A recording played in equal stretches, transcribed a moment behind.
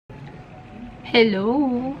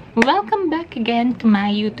Hello! Welcome back again to my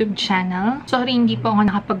YouTube channel. Sorry, hindi po ako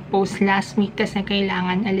nakapag-post last week kasi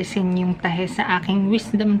kailangan alisin yung tahe sa aking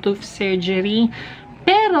wisdom tooth surgery.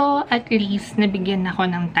 Pero at least nabigyan ako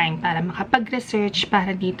ng time para makapag-research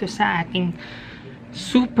para dito sa ating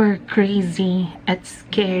super crazy at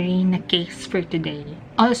scary na case for today.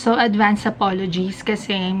 Also, advance apologies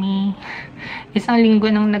kasi may isang linggo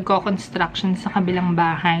nang nagko-construction sa kabilang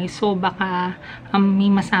bahay. So, baka may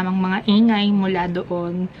masamang mga ingay mula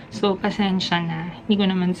doon. So, pasensya na. Hindi ko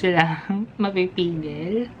naman sila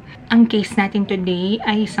mapipigil. Ang case natin today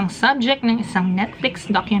ay isang subject ng isang Netflix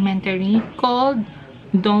documentary called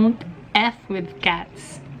Don't F with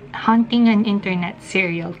Cats. Hunting an Internet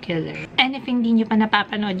Serial Killer. And if hindi nyo pa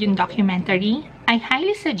napapanood yung documentary, I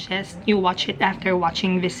highly suggest you watch it after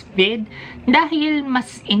watching this vid dahil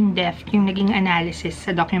mas in-depth yung naging analysis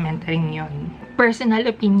sa documentary yon. Personal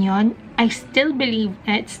opinion, I still believe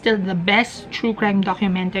that it's still the best true crime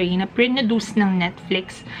documentary na produce ng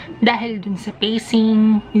Netflix dahil dun sa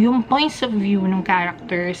pacing, yung points of view ng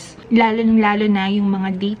characters, lalo na yung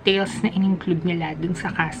mga details na in-include nila dun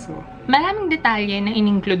sa kaso. Maraming detalye na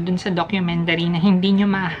in-include dun sa documentary na hindi nyo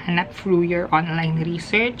mahanap through your online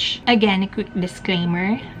research. Again, a quick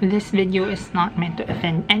disclaimer, this video is not meant to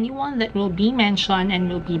offend anyone that will be mentioned and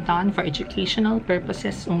will be done for educational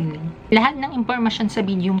purposes only. Lahat ng impormasyon sa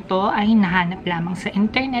video to ay nahanap lamang sa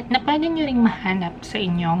internet na pwede nyo ring mahanap sa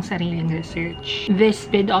inyong sariling research. This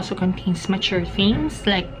vid also contains mature themes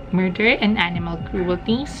like murder and animal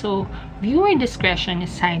cruelty, so viewer discretion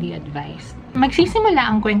is highly advised. Magsisimula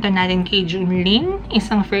ang kwento natin kay JUN LIN,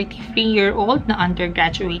 isang 33-year-old na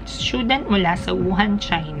undergraduate student mula sa Wuhan,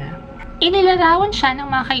 China. Inilarawan siya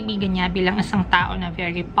ng mga kaibigan niya bilang isang tao na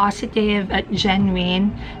very positive at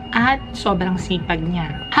genuine at sobrang sipag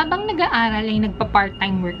niya. Habang nag-aaral ay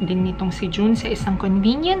nagpa-part-time work din nitong si Jun sa isang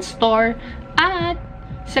convenience store at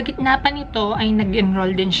sa gitna pa nito ay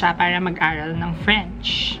nag-enroll din siya para mag-aral ng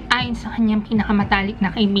French. Ayon sa kanyang pinakamatalik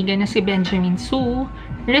na kaibigan na si Benjamin Su,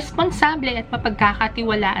 responsable at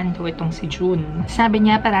mapagkakatiwalaan daw itong si Jun. Sabi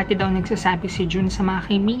niya parati daw nagsasabi si Jun sa mga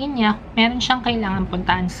kaibigan niya kung meron siyang kailangan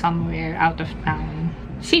puntahan somewhere out of town.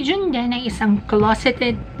 Si Jun din ay isang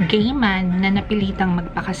closeted gay man na napilitang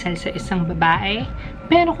magpakasal sa isang babae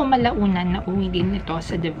pero kumalaunan na uwi din ito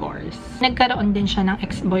sa divorce. Nagkaroon din siya ng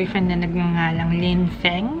ex-boyfriend na nagngangalang Lin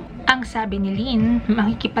Feng. Ang sabi ni Lin,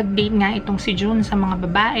 makikipag-date nga itong si Jun sa mga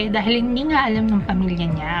babae dahil hindi nga alam ng pamilya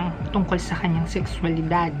niya ang tungkol sa kanyang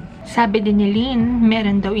sexualidad. Sabi din ni Lin,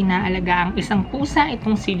 meron daw inaalaga ang isang pusa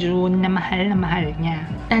itong si Jun na mahal niya.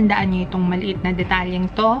 Tandaan niyo itong maliit na detalyeng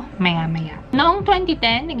to, maya-maya. Noong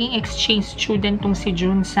 2010, naging exchange student tong si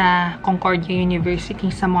Jun sa Concordia University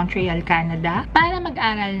sa Montreal, Canada para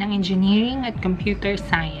mag-aral ng engineering at computer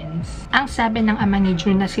science. Ang sabi ng ama ni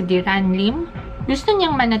Jun na si Diran Lim, gusto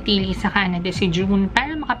niyang manatili sa Canada si Jun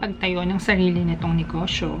para makapagtayo ng sarili nitong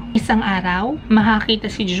negosyo. Isang araw, makakita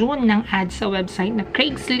si Jun ng ad sa website na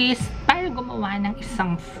Craigslist para gumawa ng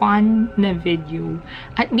isang fun na video.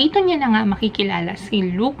 At dito niya na nga makikilala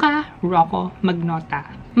si Luca Rocco Magnota.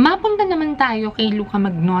 Mapunta naman tayo kay Luca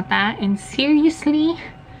Magnota and seriously,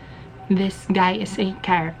 this guy is a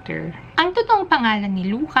character. Ang totoong pangalan ni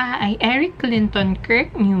Luca ay Eric Clinton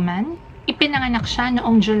Kirk Newman. Ipinanganak siya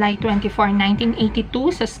noong July 24,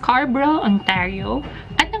 1982 sa Scarborough, Ontario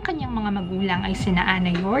at ang kanyang mga magulang ay sina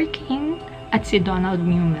Anna Yorkin at si Donald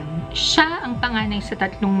Newman. Siya ang panganay sa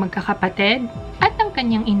tatlong magkakapatid at ang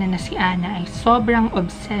kanyang ina na si Anna ay sobrang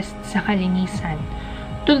obsessed sa kalinisan.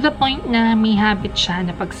 To the point na may habit siya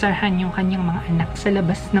na pagsarhan yung kanyang mga anak sa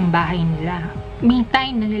labas ng bahay nila. May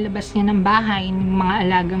time na nilabas niya ng bahay ng mga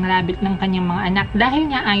alagang rabbit ng kanyang mga anak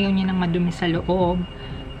dahil nga ayaw niya ng madumi sa loob.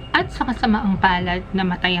 At sa kasamaang palad,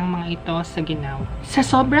 namatay ang mga ito sa ginaw. Sa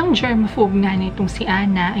sobrang germaphobe nga nitong si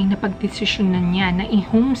Anna ay napagdesisyonan niya na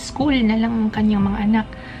i-homeschool na lang ang kanyang mga anak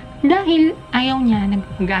dahil ayaw niya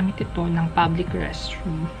naggamit ito ng public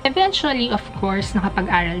restroom. Eventually, of course,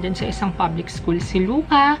 nakapag-aral din sa isang public school si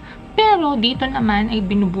Luca, pero dito naman ay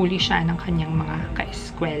binubuli siya ng kanyang mga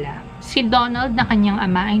kaeskwela. Si Donald na kanyang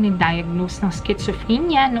ama ay nag-diagnose ng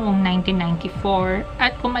schizophrenia noong 1994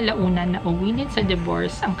 at kumalaunan na uwi din sa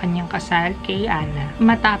divorce ang kanyang kasal kay Anna.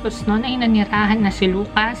 Matapos nun ay nanirahan na si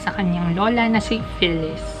Luca sa kanyang lola na si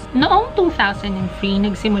Phyllis. Noong 2003,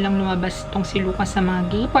 nagsimulang lumabas itong si Luca sa mga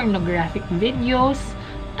gay pornographic videos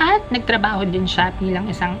at nagtrabaho din siya bilang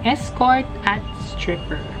isang escort at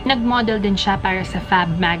stripper. Nag-model din siya para sa Fab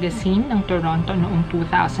magazine ng Toronto noong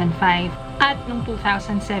 2005 at noong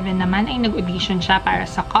 2007 naman ay nag-audition siya para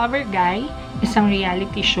sa Cover Guy, isang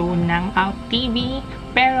reality show ng Out TV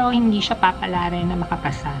pero hindi siya papalari na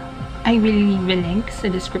makapasa. I will leave a link sa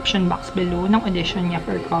description box below ng audition niya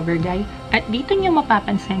for cover guy. At dito niyo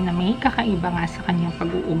mapapansin na may kakaiba nga sa kanyang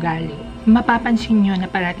pag-uugali. Mapapansin niyo na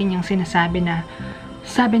parati niyang sinasabi na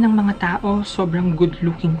sabi ng mga tao, sobrang good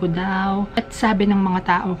looking ko daw. At sabi ng mga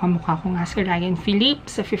tao, kamukha ko nga si Ryan Phillippe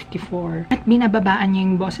sa 54. At binababaan niya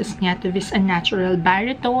yung boses niya to this unnatural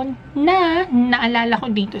baritone na naalala ko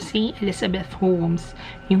dito si Elizabeth Holmes,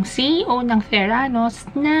 yung CEO ng Theranos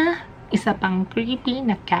na isa pang creepy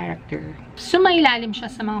na character. Sumailalim siya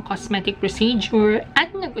sa mga cosmetic procedure at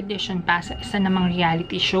nag-audition pa sa isa namang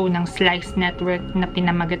reality show ng Slice Network na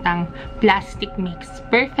pinamagatang Plastic Makes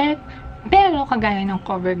Perfect. Pero kagaya ng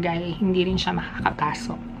cover guy, hindi rin siya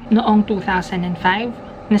makakapasok. Noong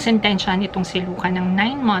 2005, nasentensyahan itong si Luca ng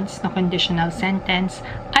 9 months na conditional sentence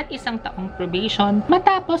at 1 taong probation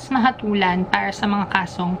matapos mahatulan para sa mga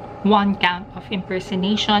kasong 1 count of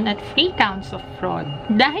impersonation at 3 counts of fraud.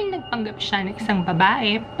 Dahil nagpanggap siya ng isang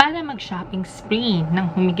babae para mag-shopping spree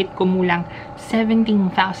ng humigit kumulang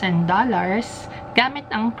 $17,000 gamit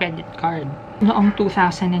ang credit card. Noong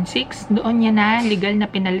 2006, doon niya na legal na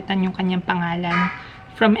pinalitan yung kanyang pangalan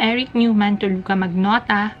from Eric Newman to Luca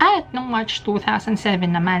Magnota, at noong March 2007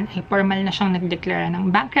 naman ay formal na siyang nagdeklara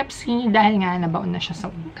ng bankruptcy dahil nga nabaon na siya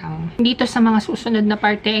sa utang. Dito sa mga susunod na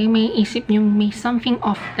parte ay may isip niyong may something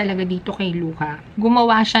off talaga dito kay Luca.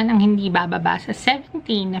 Gumawa siya ng hindi bababa sa 17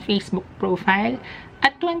 na Facebook profile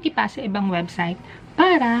at 20 pa sa ibang website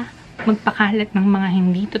para magpakalat ng mga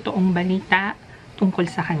hindi totoong balita tungkol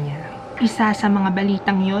sa kanya. Isa sa mga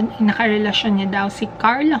balitang yon ay nakarelasyon niya daw si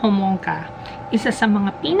Carla Homonka, isa sa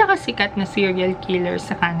mga pinakasikat na serial killer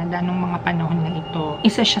sa Canada noong mga panahon na ito.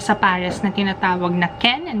 Isa siya sa pares na tinatawag na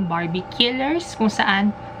Ken and Barbie killers, kung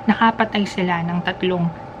saan nakapatay sila ng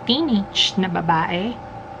 3 teenage na babae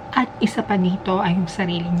at isa pa dito ay yung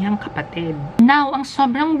sarili niyang kapatid. Now, ang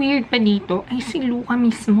sobrang weird pa dito ay si Luca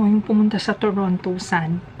mismo yung pumunta sa Toronto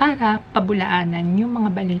Sun para pabulaanan yung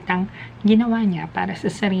mga balitang ginawa niya para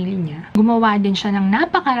sa sarili niya. Gumawa din siya ng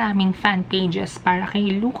napakaraming fan pages para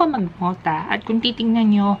kay Luca Magnota, at kung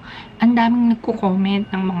titingnan nyo, ang daming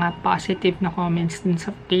nagko-comment ng mga positive na comments dun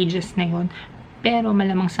sa pages na yon. Pero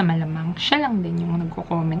malamang sa malamang, siya lang din yung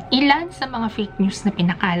nagko-comment. Ilan sa mga fake news na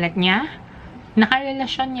pinakalat niya,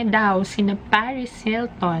 nakarelasyon niya daw sina Paris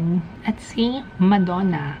Hilton at si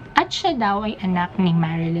Madonna. At siya daw ay anak ni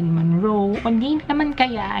Marilyn Monroe o di naman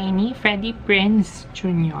kaya ay ni Freddie Prinze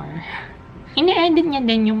Jr. Ini-edit niya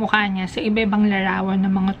din yung mukha niya sa iba-ibang larawan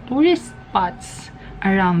ng mga tourist spots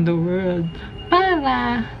around the world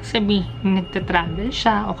para sabihin nagta-travel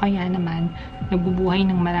siya o kaya naman nagbubuhay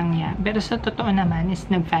ng marangya. Pero sa totoo naman is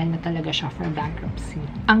nag-file na talaga siya for bankruptcy.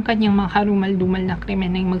 Ang kanyang mga karumal-dumal na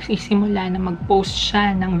krimen ay magsisimula na mag-post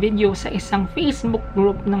siya ng video sa isang Facebook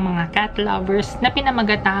group ng mga cat lovers na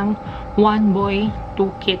pinamagatang One Boy,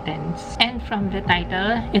 Two Kittens. And from the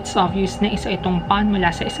title, it's obvious na isa itong pun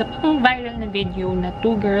mula sa isa pang viral na video na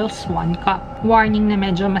 2 girls, 1 cup. Warning na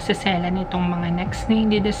medyo masasela nitong mga next na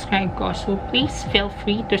hindi describe ko, so please feel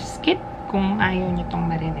free to skip kung ayaw niyo itong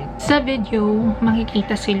marinig. Sa video,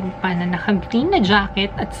 makikita si Luca na naka-green na jacket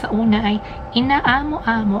at sa una ay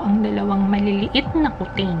inaamo-amo ang 2 maliliit na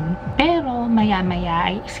kuting. Pero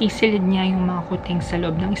maya-maya ay isisilid niya yung mga kuting sa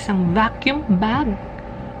loob ng isang vacuum bag.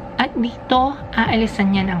 At dito,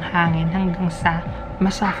 aalisan niya ng hangin hanggang sa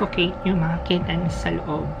masuffocate yung mga kittens sa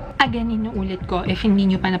loob. Again, inuulit ko, if hindi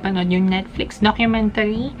nyo pa napanood yung Netflix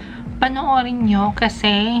documentary, panoorin nyo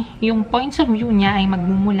kasi yung points of view niya ay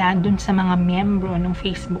magmumula dun sa mga miyembro ng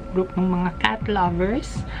Facebook group ng mga cat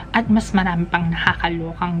lovers at mas marami pang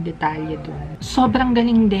nakakalokang detalye dun. Sobrang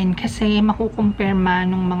galing din kasi makukumpirma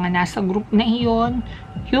nung mga nasa group na iyon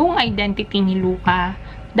yung identity ni Luca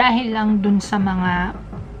dahil lang dun sa mga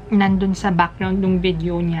nandun sa background ng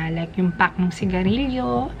video niya, like yung pack ng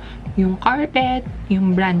sigarilyo, yung carpet,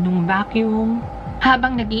 yung brand ng vacuum.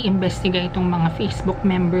 Habang nag-i-investiga itong mga Facebook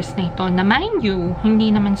members na ito, na mind you,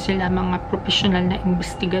 hindi naman sila mga professional na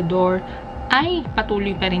investigador, ay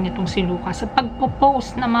patuloy pa rin itong si Luca sa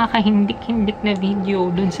pagpo-post ng mga kahindik-hindik na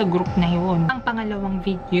video dun sa group na yun. Ang pangalawang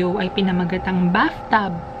video ay pinamagatang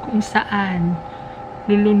bathtub, kung saan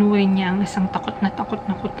lulunurin niya ang isang takot na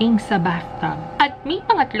kuting sa bathtub. At may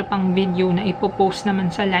pangatlo pang video na ipopost naman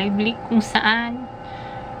sa live leak kung saan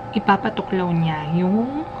ipapatuklaw niya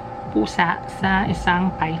yung pusa sa isang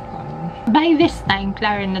python. By this time,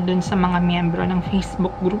 klaro na dun sa mga miyembro ng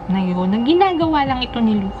Facebook group na yun na ginagawa lang ito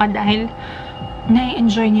ni Luca dahil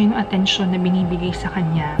na-enjoy niya yung atensyon na binibigay sa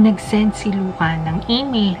kanya. Nag-send si Luca ng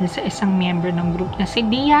email sa isang miyembro ng group na si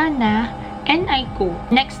Diana, and I quote,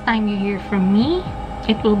 "Next time you hear from me,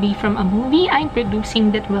 it will be from a movie I'm producing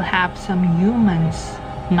that will have some humans,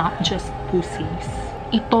 not just pussies."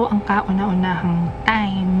 ito ang kauna-unahang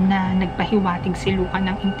time na nagpahiwatig si Luca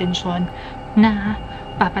ng intensyon na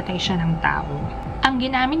papatay siya ng tao. Ang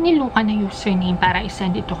ginamit ni Luca na username para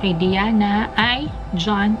isend ito kay Diana ay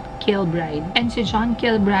John Kilbride. And si John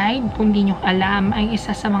Kilbride, kung di nyo alam, ay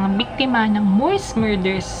isa sa mga biktima ng Moors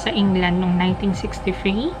murders sa England noong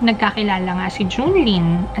 1963. Nagkakilala nga si Jun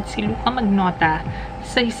Lin at si Luca Magnota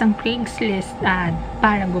sa isang Craigslist ad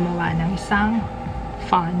para gumawa ng isang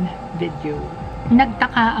fun video.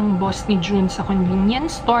 Nagtaka ang boss ni June sa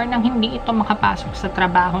convenience store nang hindi ito makapasok sa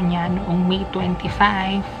trabaho niya noong May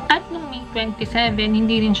 25. At noong May 27,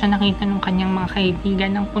 hindi rin siya nakita ng kanyang mga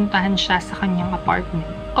kaibigan nang puntahan siya sa kanyang apartment.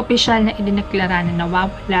 Opisyal na idineklara na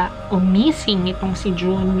nawawala o missing itong si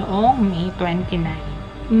June noong May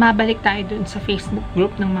 29. Mabalik tayo dun sa Facebook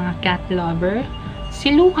group ng mga cat lover. Si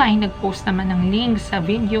Luca ay nag-post naman ng link sa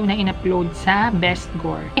video na in-upload sa Best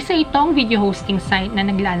Gore. Isa itong video hosting site na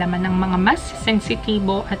naglalaman ng mga mas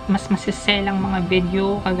sensitibo at mas masiselang mga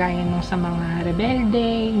video kagaya nung sa mga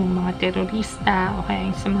rebelde, yung mga terorista o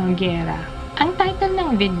kaya sa mga gera. Ang title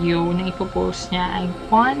ng video na ipopost niya ay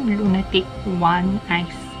One Lunatic, One I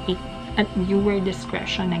Speak at viewer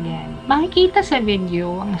discretion again. Makikita sa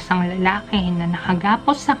video ang isang lalaki na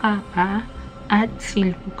nakagapos sa kapa at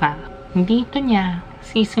si Luca. Dito niya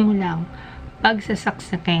sisimulang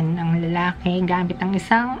pagsasaksakin ng lalaki gamit ang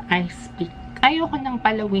isang ice pick. Ayoko nang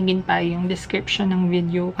palawigin pa yung description ng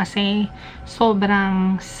video kasi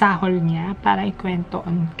sobrang sahol niya para ikwento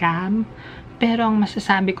on cam. Pero ang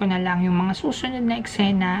masasabi ko na lang, yung mga susunod na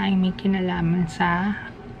eksena ay may kinalaman sa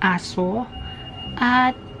aso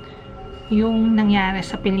at yung nangyari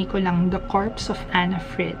sa pelikulang The Corpse of Anna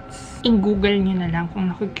Fritz. I-google nyo na lang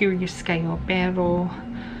kung naku-curious kayo, pero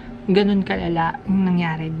ganun kalala yung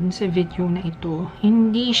nangyari dun sa video na ito.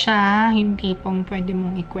 Hindi pong pwede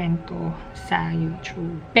mong ikwento sa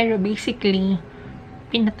YouTube. Pero basically,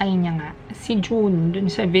 pinatay niya nga si June dun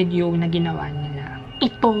sa video na ginawa nila.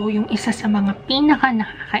 Ito yung isa sa mga pinaka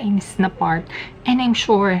nakakainis na part, and I'm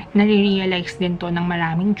sure nare-realize din to ng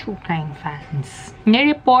maraming true crime fans.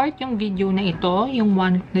 Nireport yung video na ito, yung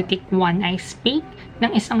One Lunatic, One I Speak,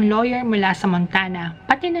 ng isang lawyer mula sa Montana,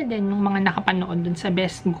 pati na din ng mga nakapanood dun sa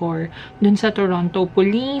Best Gore, dun sa Toronto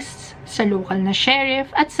Police, sa local na sheriff,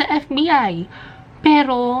 at sa FBI.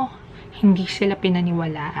 Pero hindi sila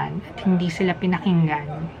pinaniwalaan at hindi sila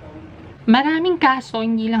pinakinggan. Maraming kaso,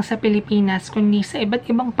 hindi lang sa Pilipinas, kundi sa iba't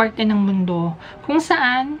ibang parte ng mundo, kung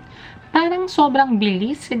saan parang sobrang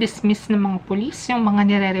bilis i-dismiss ng mga pulis yung mga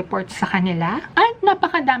nire-report sa kanila, at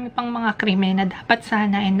napakadami pang mga krimen na dapat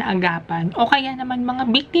sana ay naagapan, o kaya naman mga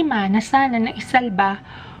biktima na sana naisalba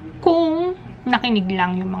kung nakinig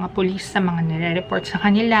lang yung mga pulis sa mga nire-report sa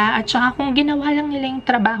kanila, at saka kung ginawa lang nila yung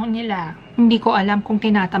trabaho nila. Hindi ko alam kung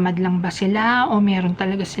tinatamad lang ba sila o meron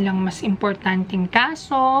talaga silang mas importanteng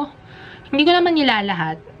kaso. Hindi ko naman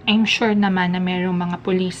nilalahat. I'm sure naman na mayroong mga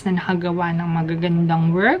pulis na nakagawa ng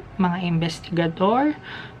magagandang work, mga investigador.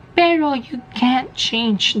 Pero you can't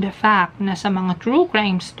change the fact na sa mga true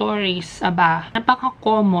crime stories,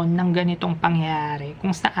 napaka-common ng ganitong pangyayari.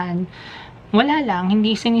 Kung saan, wala lang,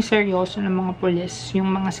 hindi siniseryoso ng mga pulis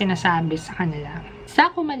yung mga sinasabi sa kanila. Sa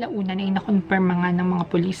kumalaunan ay nakonfirm nga ng mga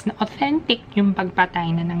pulis na authentic yung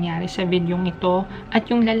pagpatay na nangyari sa videong ito, at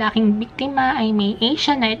yung lalaking biktima ay may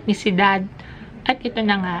Asian na etnisidad, at ito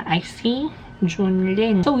na nga ay si JUN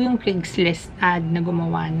LIN. So yung Craigslist ad na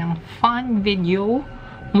gumawa ng fun video,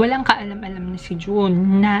 walang kaalam-alam na si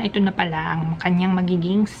June na ito na pala ang kanyang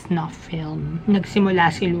magiging snuff film.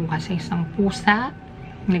 Nagsimula si Luca sa isang pusa,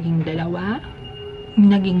 naging 2,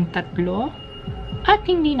 naging 3, at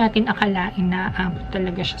hindi natin akalain na aabot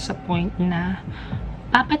talaga siya sa point na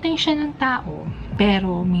papatay siya ng tao.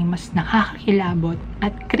 Pero may mas nakakakilabot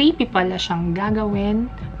at creepy pala siyang gagawin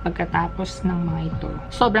pagkatapos ng mga ito.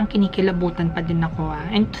 Sobrang kinikilabutan pa din ako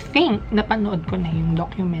and to think, napanood ko na yung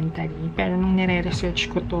documentary. Pero nung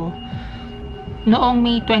nire-research ko to, noong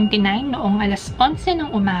May 29, noong alas 11 ng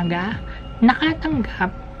umaga,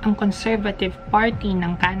 nakatanggap ang Conservative Party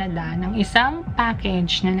ng Canada ng isang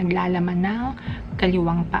package na naglalaman ng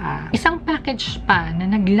kaliwang paa. Isang package pa na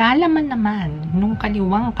naglalaman naman nung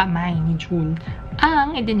kaliwang kamay ni June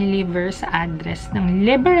ang idineliver sa address ng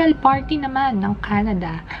Liberal Party naman ng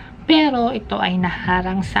Canada. Pero ito ay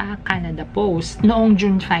naharang sa Canada Post. Noong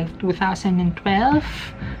June 5,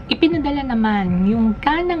 2012, ipinadala naman yung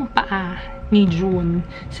kanang paa ni June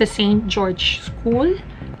sa St. George School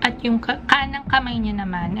At yung kanang kamay niya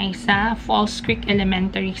naman ay sa Falls Creek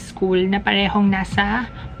Elementary School na parehong nasa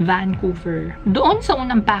Vancouver. Doon sa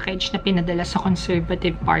unang package na pinadala sa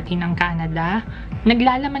Conservative Party ng Canada,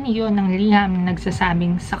 naglalaman iyon ng liham na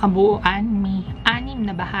nagsasabing sa kabuuan may 6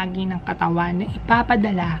 na bahagi ng katawan na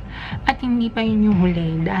ipapadala at hindi pa yun yung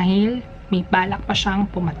huli dahil may balak pa siyang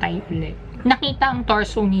pumatay ulit. Nakita ang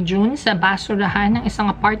torso ni Jun sa basurahan ng isang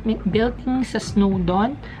apartment building sa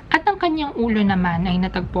Snowdon at ang kanyang ulo naman ay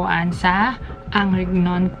natagpuan sa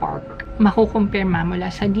Angrignon Park. Makukumpirma mula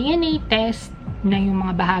sa DNA test na yung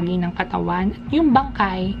mga bahagi ng katawan at yung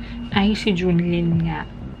bangkay ay si Jun Lin nga.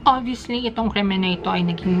 Obviously, itong krimen na ito ay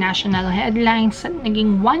naging national headlines at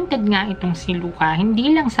naging wanted nga itong si Luca,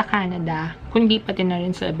 hindi lang sa Canada, kundi pati na rin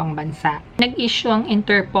sa ibang bansa. Nag-issue ang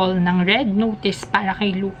Interpol ng red notice para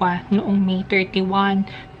kay Luca noong May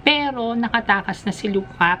 31, pero nakatakas na si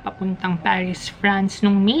Luca papuntang Paris, France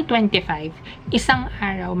noong May 25, isang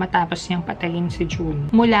araw matapos niyang patayin si June.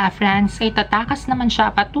 Mula France ay tatakas naman siya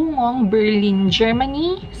patungong Berlin,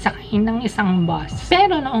 Germany, sakay ng isang bus.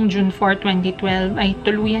 Pero noong June 4, 2012 ay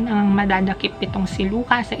tuluyan ang madadakip itong si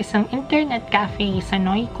Luca sa isang internet cafe sa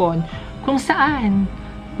Noicon kung saan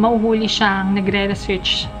mauhuli siyang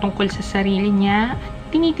nagre-research tungkol sa sarili niya at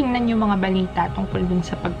tinitingnan yung mga balita tungkol dun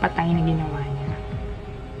sa pagpatay na ginawa niya.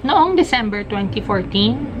 Noong December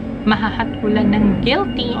 2014, mahahatulan ng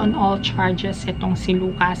guilty on all charges itong si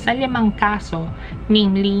Luca sa 5 kaso,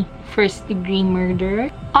 namely first-degree murder,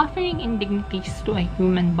 offering indignities to a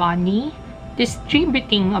human body,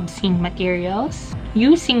 distributing obscene materials,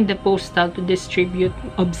 using the postal to distribute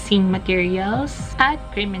obscene materials, at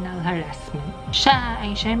criminal harassment. Siya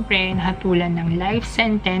ay syempre nahatulan ng life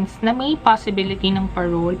sentence na may possibility ng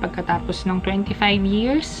parole pagkatapos ng 25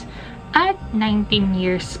 years at 19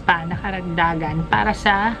 years pa na karagdagan para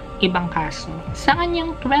sa ibang kaso. Sa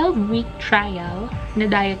kanyang 12-week trial,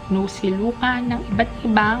 na-diagnose si Luca ng iba't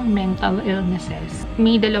ibang mental illnesses.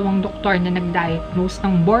 May 2 doktor na nag-diagnose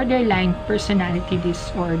ng borderline personality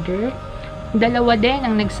disorder. 2 din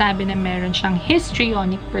ang nagsabi na meron siyang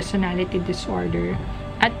histrionic personality disorder.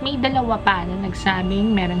 At may 2 pa na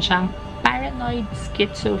nagsabing meron siyang paranoid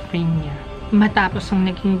schizophrenia. Matapos ang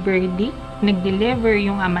naging verdict, nag-deliver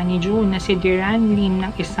yung ama ni June na si JUN Lin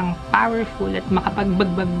ng isang powerful at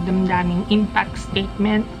makapagbagbag damdaming impact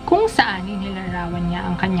statement kung saan inilarawan niya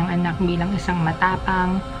ang kanyang anak bilang isang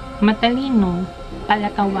matapang, matalino,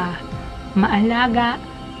 palatawa, maalaga,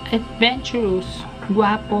 adventurous,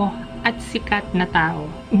 gwapo, at sikat na tao.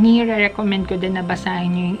 Nire-recommend ko din na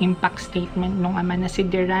basahin niyo yung impact statement ng ama na si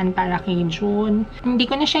JUN para kay June. Hindi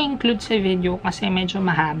ko na siya include sa video kasi medyo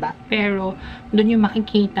mahaba. Pero doon yung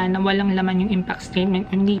makikita na walang laman yung impact statement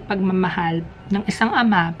kundi pagmamahal ng isang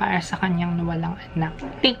ama para sa kanyang nawalang anak.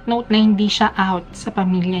 Take note na hindi siya out sa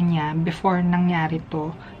pamilya niya before nangyari to.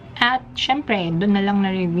 At syempre, doon na lang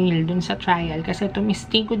na-reveal doon sa trial kasi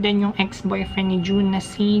tumistigo din yung ex-boyfriend ni June na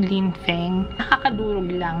si Lin Feng. Nakakadurog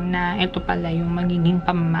lang na ito pala yung magiging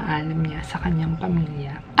pamamaalam niya sa kanyang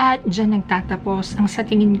pamilya. At dyan nagtatapos ang sa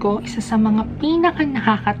tingin ko isa sa mga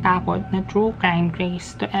pinaka-nakakatakot na true crime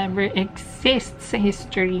case to ever exist sa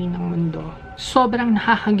history ng mundo. Sobrang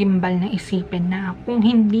nakakagimbal na isipin na kung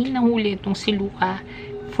hindi nahuli itong si Luca,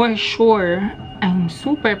 for sure, I'm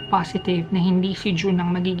super positive na hindi si June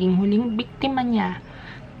ang magiging huling biktima niya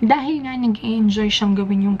dahil nga nag-enjoy siyang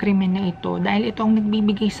gawin yung krimen na ito dahil ito ang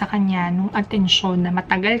nagbibigay sa kanya ng atensyon na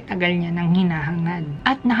matagal-tagal niya nang hinahangad.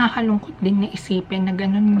 At nakakalungkot din na isipin na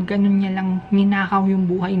ganun niya lang ninakaw yung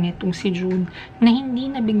buhay nitong si June na hindi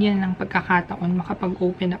nabigyan ng pagkakataon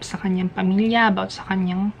makapag-open up sa kanyang pamilya about sa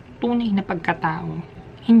kanyang tunay na pagkatao.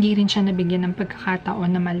 Hindi rin siya nabigyan ng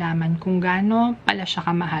pagkakataon na malaman kung gaano pala siya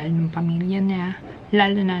kamahal ng pamilya niya,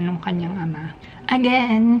 lalo na nung kanyang ama.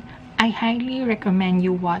 Again, I highly recommend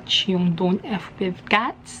you watch yung Don't F With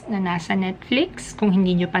Cats na nasa Netflix kung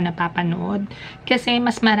hindi nyo pa napapanood. Kasi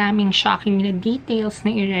mas maraming shocking na details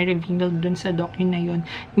na i-reveal dun sa docu na yun.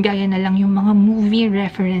 Gaya na lang yung mga movie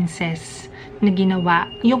references na ginawa.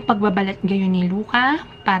 Yung pagbabalat gayon ni Luca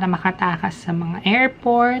para makatakas sa mga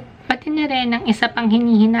airport. Pati na rin ang isa pang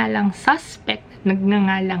hinihinalang suspect na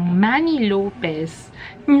nagngangalang Manny Lopez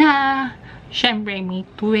na syempre may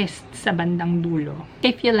twist sa bandang dulo.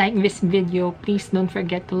 If you like this video, please don't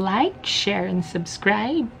forget to like, share, and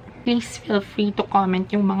subscribe. Please feel free to comment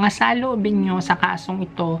yung mga saloobin nyo sa kasong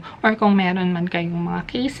ito or kung meron man kayong mga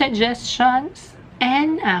case suggestions.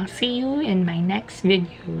 And I'll see you in my next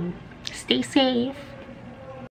video. Stay safe!